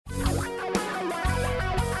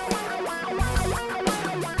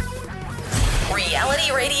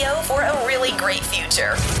great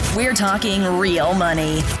future. We're talking real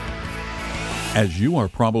money. As you are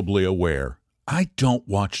probably aware, I don't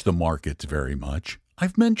watch the markets very much.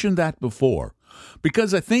 I've mentioned that before,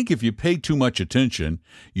 because I think if you pay too much attention,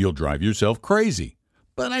 you'll drive yourself crazy.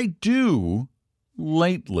 But I do,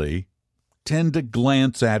 lately, tend to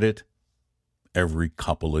glance at it every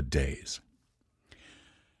couple of days.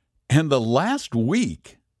 And the last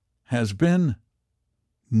week has been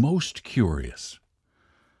most curious.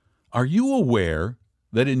 Are you aware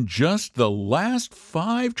that in just the last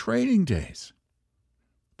 5 trading days,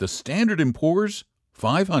 the Standard & Poor's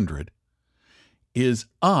 500 is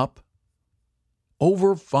up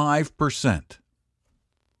over 5%?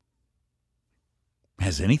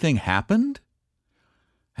 Has anything happened?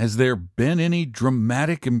 Has there been any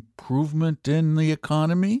dramatic improvement in the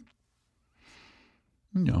economy?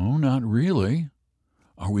 No, not really.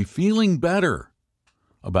 Are we feeling better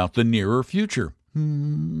about the nearer future?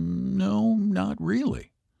 No, not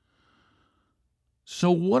really.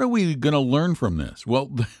 So what are we going to learn from this?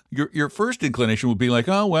 Well, your first inclination would be like,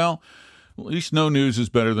 oh, well, at least no news is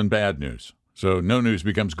better than bad news. So no news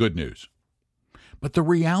becomes good news. But the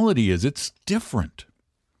reality is it's different.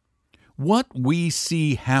 What we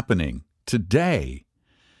see happening today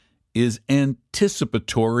is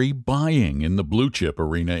anticipatory buying in the blue chip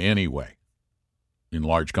arena anyway, in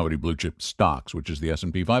large company blue chip stocks, which is the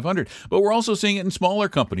S&P 500. But we're also seeing it in smaller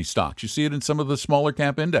company stocks. You see it in some of the smaller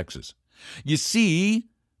cap indexes. You see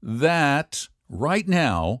that right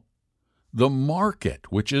now, the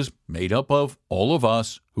market, which is made up of all of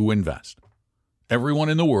us who invest, everyone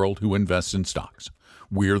in the world who invests in stocks,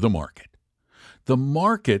 we're the market. The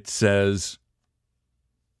market says,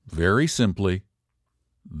 very simply,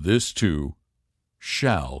 this too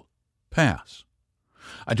shall pass.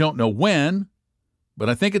 I don't know when, but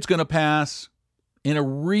I think it's going to pass in a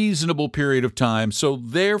reasonable period of time. So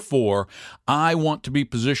therefore, I want to be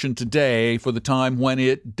positioned today for the time when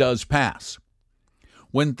it does pass,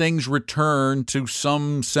 when things return to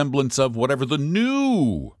some semblance of whatever the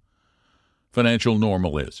new financial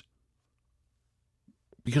normal is.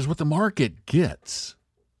 Because what the market gets,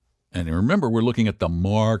 and remember, we're looking at the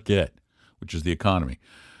market, which is the economy.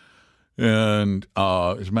 And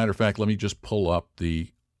as a matter of fact, let me just pull up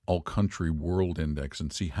the All Country World Index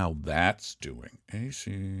and see how that's doing.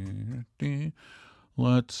 ACD.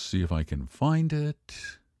 Let's see if I can find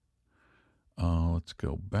it. Let's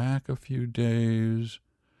go back a few days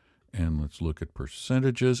and let's look at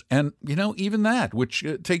percentages. And, even that, which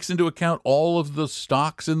takes into account all of the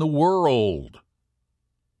stocks in the world,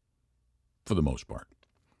 for the most part,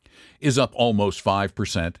 is up almost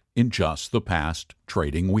 5% in just the past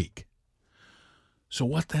trading week. So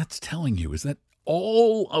what that's telling you is that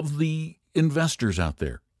all of the investors out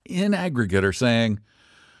there in aggregate are saying,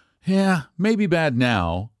 yeah, maybe bad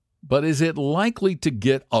now, but is it likely to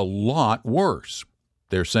get a lot worse?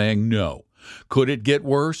 They're saying no. Could it get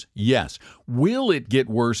worse? Yes. Will it get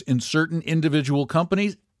worse in certain individual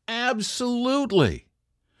companies? Absolutely.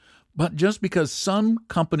 But just because some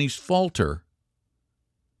companies falter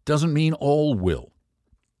doesn't mean all will.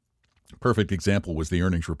 A perfect example was the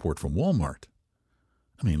earnings report from Walmart.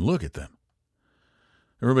 I mean, look at them.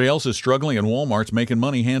 Everybody else is struggling and Walmart's making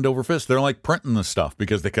money hand over fist. They're like printing the stuff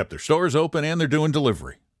because they kept their stores open and they're doing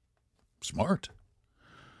delivery. Smart.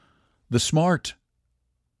 The smart,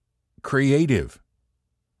 creative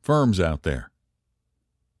firms out there,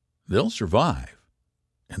 they'll survive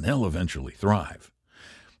and they'll eventually thrive.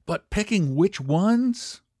 But picking which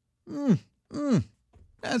ones?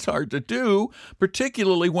 That's hard to do,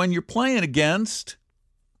 particularly when you're playing against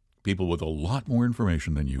people with a lot more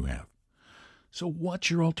information than you have. So what's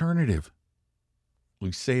your alternative?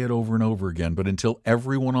 We say it over and over again, but until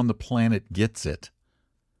everyone on the planet gets it,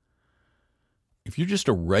 if you're just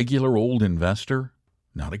a regular old investor,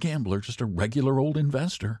 not a gambler, just a regular old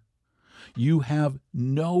investor, you have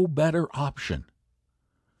no better option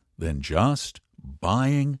than just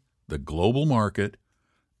buying the global market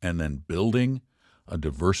and then building a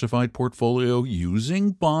diversified portfolio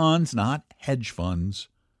using bonds, not hedge funds,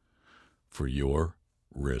 for your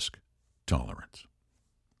risk tolerance.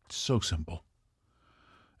 It's so simple.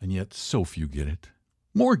 And yet so few get it.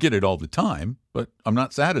 More get it all the time, but I'm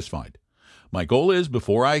not satisfied. My goal is,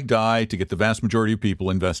 before I die, to get the vast majority of people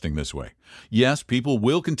investing this way. Yes, people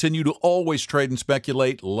will continue to always trade and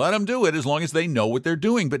speculate. Let them do it as long as they know what they're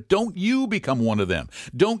doing. But don't you become one of them.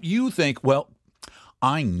 Don't you think, well,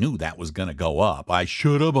 I knew that was going to go up. I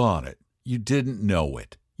should have bought it. You didn't know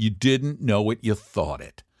it. You didn't know it. You thought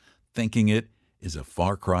it. Thinking it is a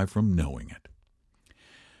far cry from knowing it.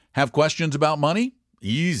 Have questions about money?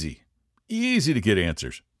 Easy to get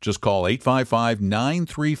answers. Just call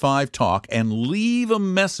 855-935-TALK and leave a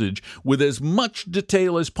message with as much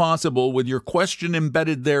detail as possible with your question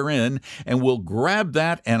embedded therein, and we'll grab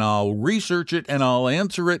that and I'll research it and I'll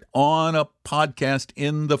answer it on a podcast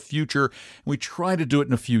in the future. We try to do it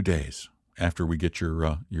in a few days after we get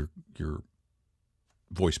your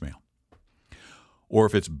voicemail. Or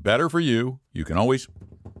if it's better for you, you can always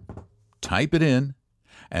type it in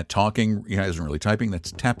at Talking, he isn't really typing,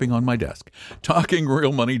 that's tapping on my desk.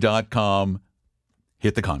 TalkingRealMoney.com.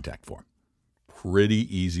 Hit the contact form.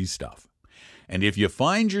 Pretty easy stuff. And if you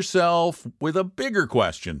find yourself with a bigger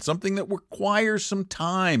question, something that requires some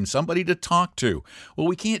time, somebody to talk to, well,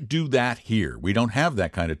 we can't do that here. We don't have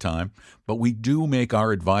that kind of time, but we do make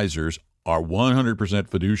our advisors, our 100%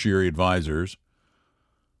 fiduciary advisors,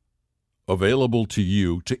 available to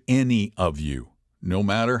you, to any of you, no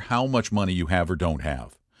matter how much money you have or don't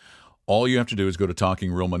have. All you have to do is go to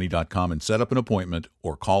TalkingRealMoney.com and set up an appointment,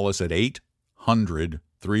 or call us at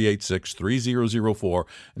 800-386-3004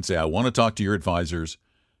 and say, I want to talk to your advisors.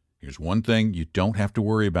 Here's one thing you don't have to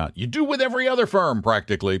worry about. You do with every other firm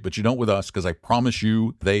practically, but you don't with us, because I promise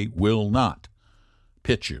you they will not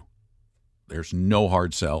pitch you. There's no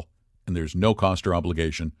hard sell, and there's no cost or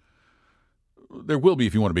obligation. There will be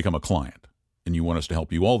if you want to become a client and you want us to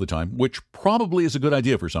help you all the time, which probably is a good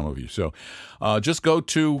idea for some of you. So just go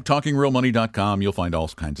to TalkingRealMoney.com. You'll find all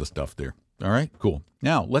kinds of stuff there. All right, cool.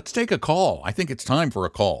 Now, let's take a call. I think it's time for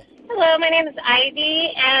a call. Hello, my name is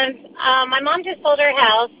Ivy, and my mom just sold her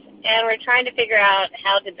house, and we're trying to figure out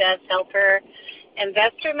how to best help her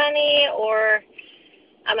invest her money, or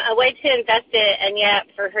a way to invest it, and yet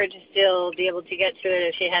for her to still be able to get to it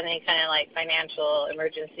if she had any kind of like financial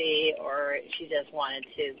emergency, or she just wanted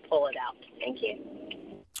to pull it out. Thank you.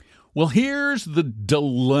 Well, here's the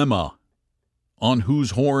dilemma on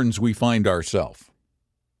whose horns we find ourselves.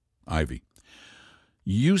 Ivy,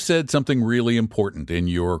 you said something really important in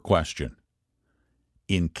your question.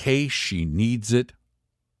 In case she needs it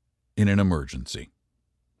in an emergency.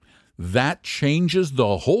 That changes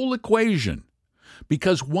the whole equation.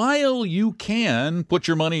 Because while you can put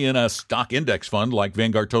your money in a stock index fund like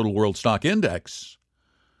Vanguard Total World Stock Index,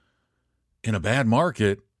 in a bad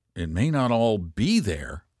market, it may not all be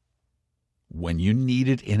there when you need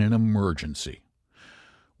it in an emergency.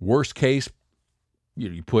 Worst case,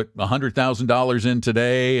 you put $100,000 in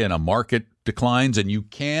today and a market declines and you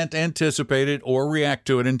can't anticipate it or react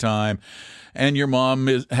to it in time, and your mom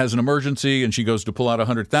has an emergency and she goes to pull out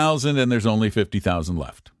 $100,000 and there's only $50,000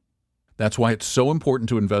 left. That's why it's so important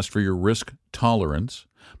to invest for your risk tolerance.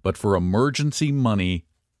 But for emergency money,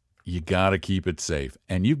 you got to keep it safe.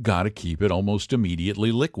 And you got to keep it almost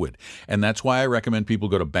immediately liquid. And that's why I recommend people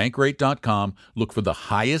go to Bankrate.com, look for the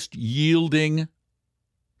highest yielding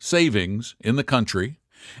savings in the country.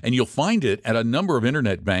 And you'll find it at a number of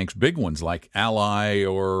internet banks, big ones like Ally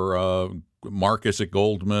or Marcus at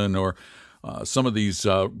Goldman or some of these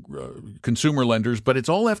consumer lenders, but it's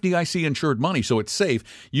all FDIC insured money, so it's safe.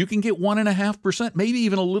 You can get 1.5%, maybe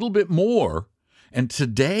even a little bit more. And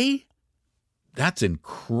today, that's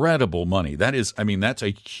incredible money. That's a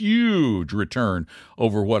huge return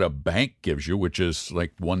over what a bank gives you, which is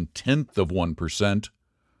like 0.1%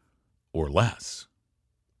 or less.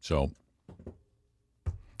 So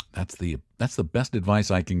that's the best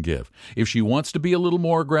advice I can give. If she wants to be a little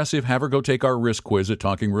more aggressive, have her go take our risk quiz at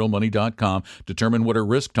TalkingRealMoney.com, determine what her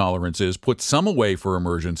risk tolerance is, put some away for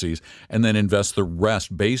emergencies, and then invest the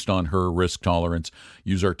rest based on her risk tolerance.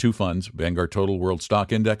 Use our two funds, Vanguard Total World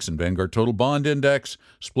Stock Index and Vanguard Total Bond Index.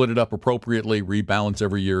 Split it up appropriately, rebalance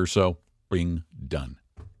every year or so. Bing, done.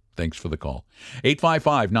 Thanks for the call.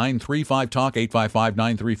 855-935-TALK,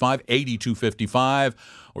 855-935-8255,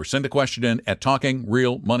 or send a question in at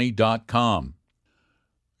TalkingRealMoney.com.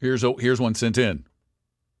 Here's one sent in.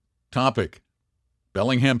 Topic,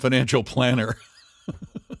 Bellingham Financial Planner.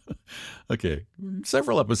 Okay,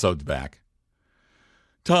 several episodes back,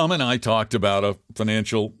 Tom and I talked about a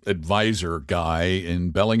financial advisor guy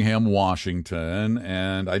in Bellingham, Washington,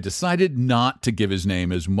 and I decided not to give his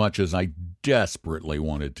name as much as I desperately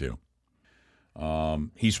wanted to.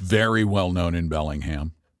 He's very well known in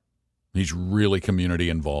Bellingham. He's really community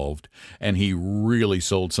involved, and he really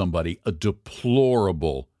sold somebody a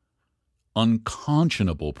deplorable,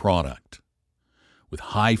 unconscionable product with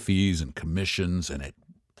high fees and commissions, and it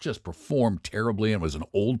just performed terribly and was an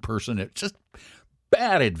old person. It's just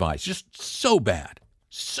bad advice, just so bad.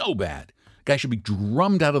 Guy should be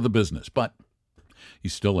drummed out of the business, but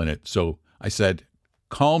he's still in it. So I said,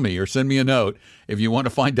 call me or send me a note if you want to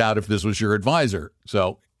find out if this was your advisor.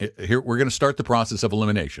 So here we're going to start the process of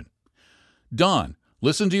elimination. Don,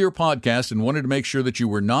 listened to your podcast and wanted to make sure that you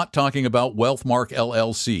were not talking about Wealthmark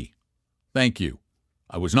LLC. Thank you.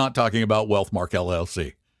 I was not talking about Wealthmark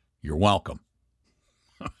LLC. You're welcome.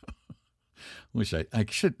 Wish I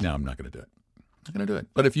should. No, I'm not going to do it. Not going to do it.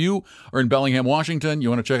 But if you are in Bellingham, Washington, you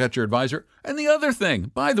want to check out your advisor. And the other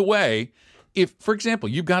thing, by the way, if, for example,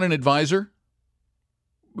 you've got an advisor,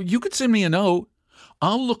 you could send me a note.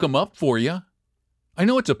 I'll look them up for you. I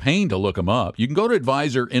know it's a pain to look them up. You can go to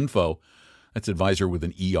Advisor Info. That's advisor with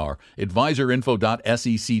an ER.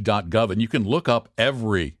 Advisorinfo.sec.gov. And you can look up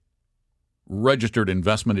every registered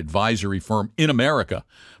investment advisory firm in America.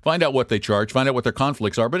 Find out what they charge. Find out what their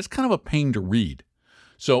conflicts are. But it's kind of a pain to read.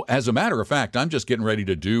 So as a matter of fact, I'm just getting ready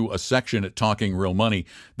to do a section at Talking Real Money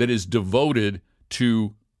that is devoted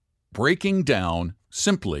to breaking down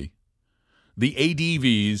simply the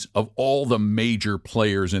ADVs of all the major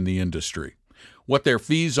players in the industry, what their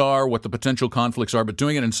fees are, what the potential conflicts are, but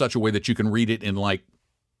doing it in such a way that you can read it in like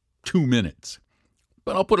 2 minutes.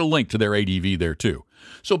 But I'll put a link to their ADV there too.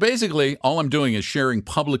 So basically, all I'm doing is sharing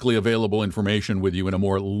publicly available information with you in a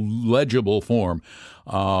more legible form.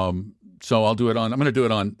 So I'm going to do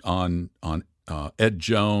it on Ed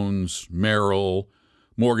Jones, Merrill,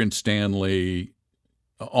 Morgan Stanley,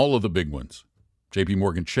 all of the big ones, JP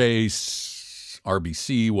Morgan Chase,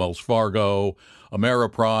 RBC, Wells Fargo,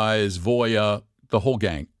 Ameriprise, Voya, the whole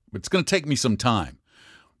gang. It's going to take me some time,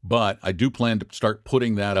 but I do plan to start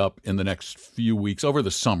putting that up in the next few weeks, over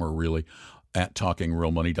the summer really, at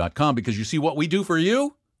talkingrealmoney.com, because you see what we do for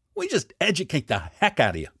you? We just educate the heck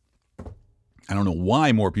out of you. I don't know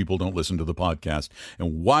why more people don't listen to the podcast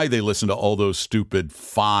and why they listen to all those stupid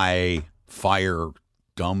fire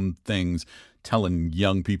dumb things telling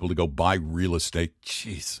young people to go buy real estate.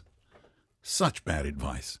 Jeez, such bad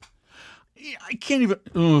advice. I can't even,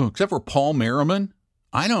 except for Paul Merriman,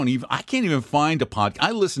 I can't even find a podcast.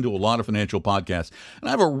 I listen to a lot of financial podcasts, and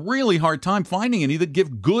I have a really hard time finding any that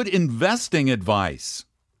give good investing advice.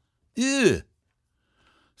 Ugh.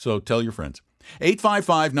 So tell your friends.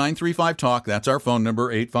 855-935-TALK. That's our phone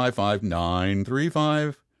number,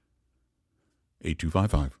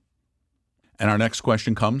 855-935-8255. And our next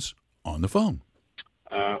question comes on the phone.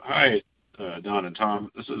 Hi, Don and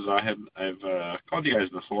Tom. I've called you guys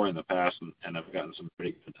before in the past, and I've gotten some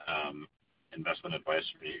pretty good investment advice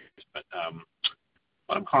from you. But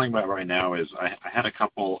what I'm calling about right now is I had a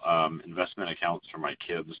couple investment accounts for my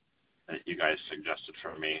kids that you guys suggested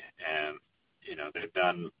for me, and they've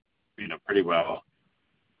done pretty well.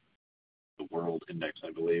 The World Index, I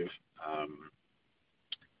believe. I'm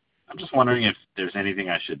just wondering if there's anything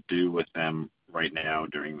I should do with them right now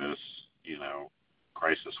during this,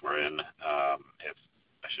 crisis we're in. If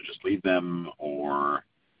I should just leave them, or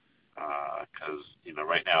because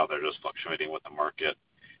right now they're just fluctuating with the market,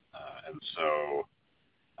 and so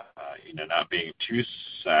not being too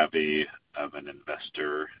savvy of an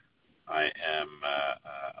investor, I am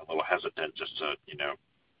a little hesitant just to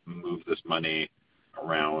move this money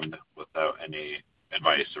around without any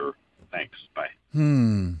advice or thanks. Bye.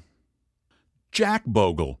 Jack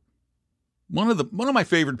Bogle, one of my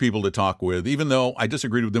favorite people to talk with, even though I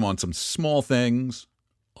disagreed with him on some small things.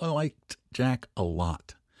 I liked Jack a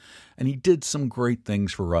lot, and he did some great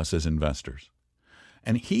things for us as investors.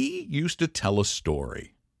 And he used to tell a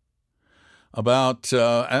story about,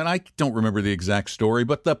 and I don't remember the exact story,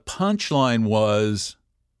 but the punchline was,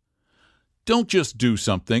 don't just do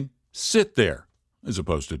something, sit there, as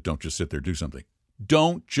opposed to don't just sit there, do something.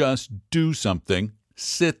 Don't just do something,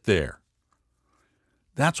 sit there.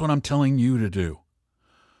 That's what I'm telling you to do.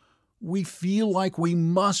 We feel like we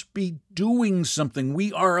must be doing something.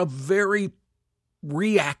 We are a very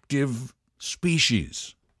reactive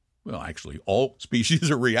species. Well, actually, all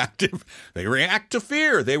species are reactive. They react to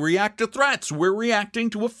fear. They react to threats. We're reacting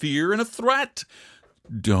to a fear and a threat.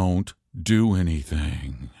 Don't do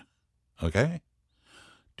anything. Okay?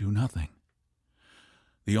 Do nothing.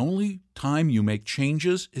 The only time you make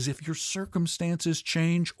changes is if your circumstances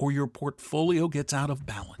change or your portfolio gets out of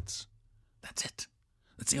balance. That's it.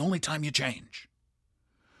 That's the only time you change.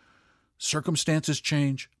 Circumstances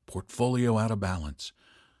change, portfolio out of balance.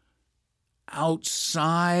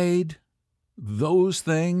 Outside those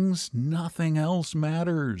things, nothing else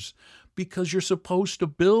matters, because you're supposed to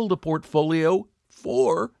build a portfolio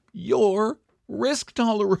for your risk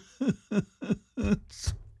tolerance.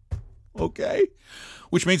 Okay?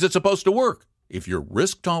 Which means it's supposed to work if your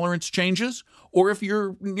risk tolerance changes or if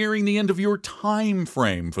you're nearing the end of your time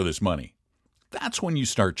frame for this money. That's when you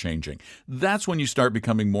start changing. That's when you start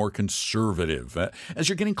becoming more conservative. As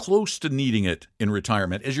you're getting close to needing it in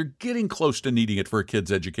retirement, as you're getting close to needing it for a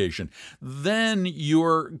kid's education, then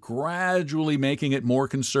you're gradually making it more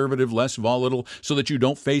conservative, less volatile, so that you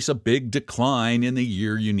don't face a big decline in the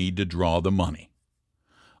year you need to draw the money.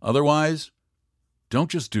 Otherwise, don't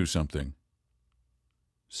just do something.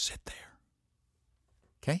 Sit there.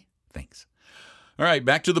 Okay? Thanks. All right,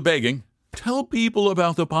 back to the begging. Tell people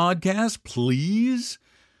about the podcast, please.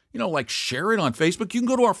 Like share it on Facebook. You can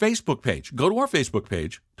go to our Facebook page. Go to our Facebook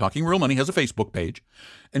page. Talking Real Money has a Facebook page.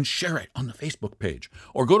 And share it on the Facebook page.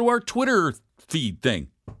 Or go to our Twitter feed thing.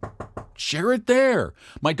 Share it there.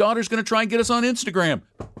 My daughter's going to try and get us on Instagram.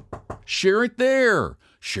 Share it there.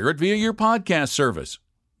 Share it via your podcast service.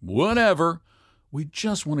 Whatever. We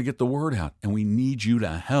just want to get the word out. And we need you to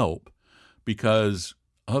help. Because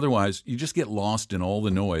otherwise, you just get lost in all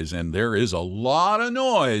the noise, and there is a lot of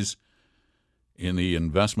noise in the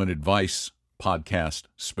investment advice podcast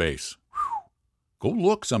space. Whew. Go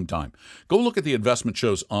look sometime. Go look at the investment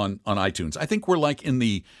shows on iTunes. I think we're like in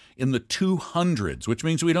the 200s, which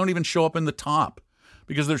means we don't even show up in the top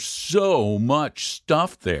because there's so much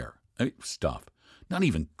stuff there. Stuff. Not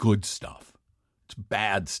even good stuff. It's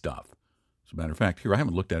bad stuff. As a matter of fact, here, I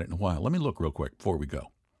haven't looked at it in a while. Let me look real quick before we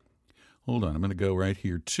go. Hold on, I'm going to go right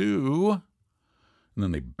here to, and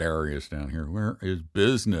then they bury us down here. Where is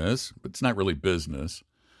business? But it's not really business.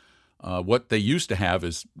 What they used to have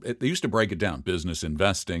is, they used to break it down, business,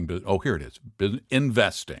 investing. Here it is,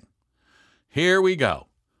 investing. Here we go.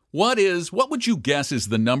 What would you guess is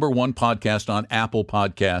the number one podcast on Apple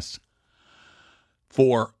Podcasts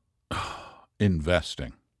for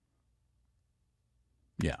investing?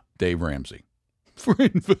 Yeah, Dave Ramsey. For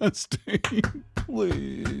investing,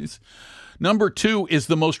 please. Number 2 is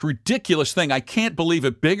the most ridiculous thing. I can't believe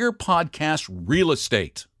it. Bigger Podcast Real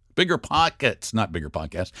Estate. Bigger Pockets, not Bigger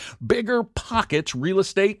Podcast. Bigger Pockets Real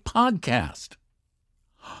Estate Podcast.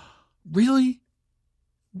 Really?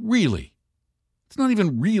 Really? It's not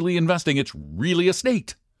even really investing. It's really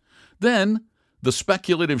estate. Then, the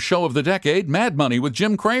speculative show of the decade, Mad Money with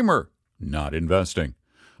Jim Cramer. Not investing.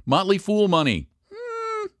 Motley Fool Money.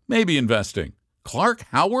 Maybe investing. Clark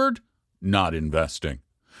Howard? Not investing.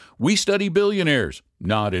 We Study Billionaires?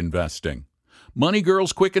 Not investing. Money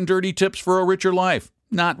Girls Quick and Dirty Tips for a Richer Life?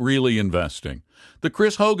 Not really investing. The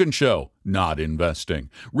Chris Hogan Show? Not investing.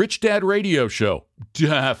 Rich Dad Radio Show?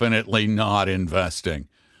 Definitely not investing.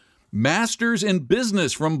 Masters in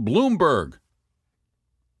Business from Bloomberg?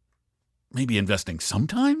 Maybe investing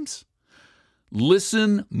sometimes?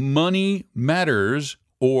 Listen Money Matters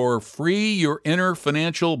or Free Your Inner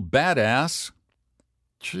Financial Badass?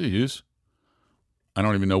 Jeez. I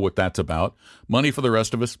don't even know what that's about. Money for the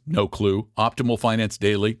Rest of Us? No clue. Optimal Finance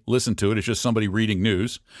Daily? Listen to it. It's just somebody reading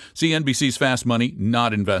news. CNBC's Fast Money?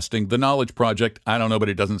 Not investing. The Knowledge Project? I don't know, but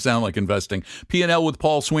it doesn't sound like investing. P&L with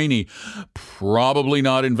Paul Sweeney? Probably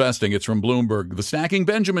not investing. It's from Bloomberg. The Stacking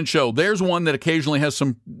Benjamin Show? There's one that occasionally has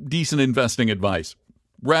some decent investing advice.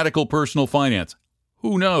 Radical Personal Finance?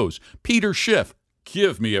 Who knows? Peter Schiff?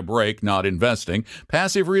 Give me a break. Not investing.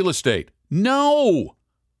 Passive Real Estate? No!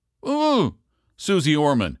 Ooh. Susie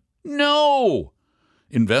Orman? No!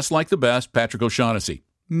 Invest Like the Best, Patrick O'Shaughnessy?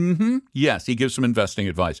 Yes, he gives some investing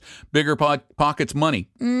advice. Bigger Pockets Money?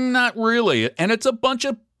 Not really. And it's a bunch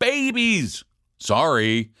of babies.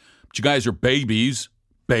 Sorry, but you guys are babies.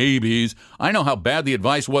 Babies. I know how bad the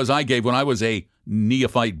advice was I gave when I was a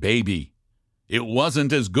neophyte baby. It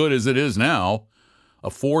wasn't as good as it is now.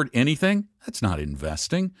 Afford anything? That's not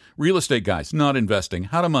investing. Real estate guys? Not investing.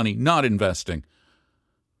 How to Money? Not investing.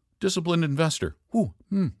 Disciplined Investor.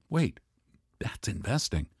 Wait, that's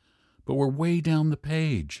investing. But we're way down the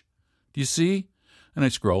page. Do you see? And I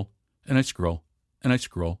scroll, and I scroll, and I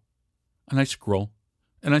scroll, and I scroll,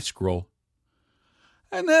 and I scroll.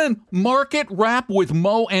 And then Market Wrap with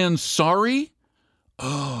Mo Ansari?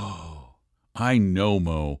 Oh, I know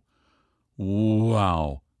Mo.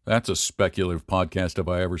 Wow, that's a speculative podcast if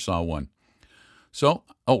I ever saw one. So,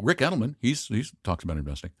 Rick Edelman, he talks about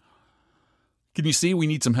investing. Can you see we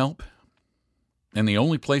need some help? And the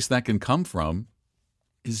only place that can come from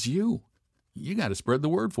is you. You got to spread the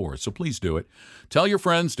word for us, so please do it. Tell your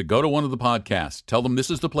friends to go to one of the podcasts. Tell them this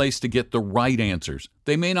is the place to get the right answers.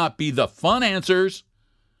 They may not be the fun answers,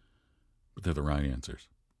 but they're the right answers.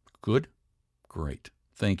 Good? Great.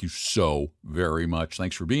 Thank you so very much.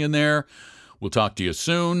 Thanks for being there. We'll talk to you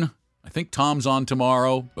soon. I think Tom's on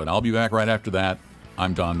tomorrow, but I'll be back right after that.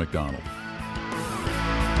 I'm Don McDonald.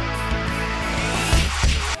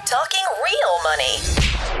 Talking Real Money.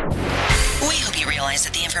 We hope you realize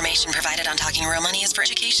that the information provided on Talking Real Money is for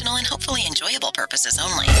educational and hopefully enjoyable purposes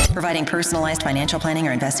only. Providing personalized financial planning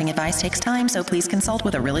or investing advice takes time, so please consult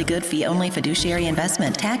with a really good fee-only fiduciary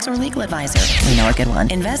investment, tax, or legal advisor. We know a good one.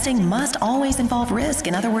 Investing must always involve risk.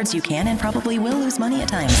 In other words, you can and probably will lose money at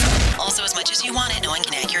times. Also, as much as you want it, no one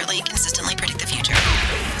can accurately and consistently predict the future.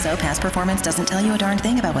 So past performance doesn't tell you a darn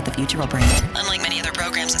thing about what the future will bring. Unlike many other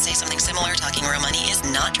programs that say something similar, Talking Real Money is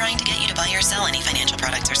not trying to get you to buy or sell any financial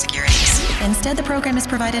products or securities. Instead, the program is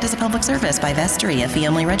provided as a public service by Vestry, a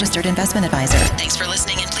fee-only registered investment advisor. Thanks for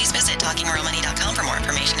listening, and please visit TalkingRealMoney.com for more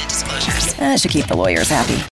information and disclosures. That should keep the lawyers happy.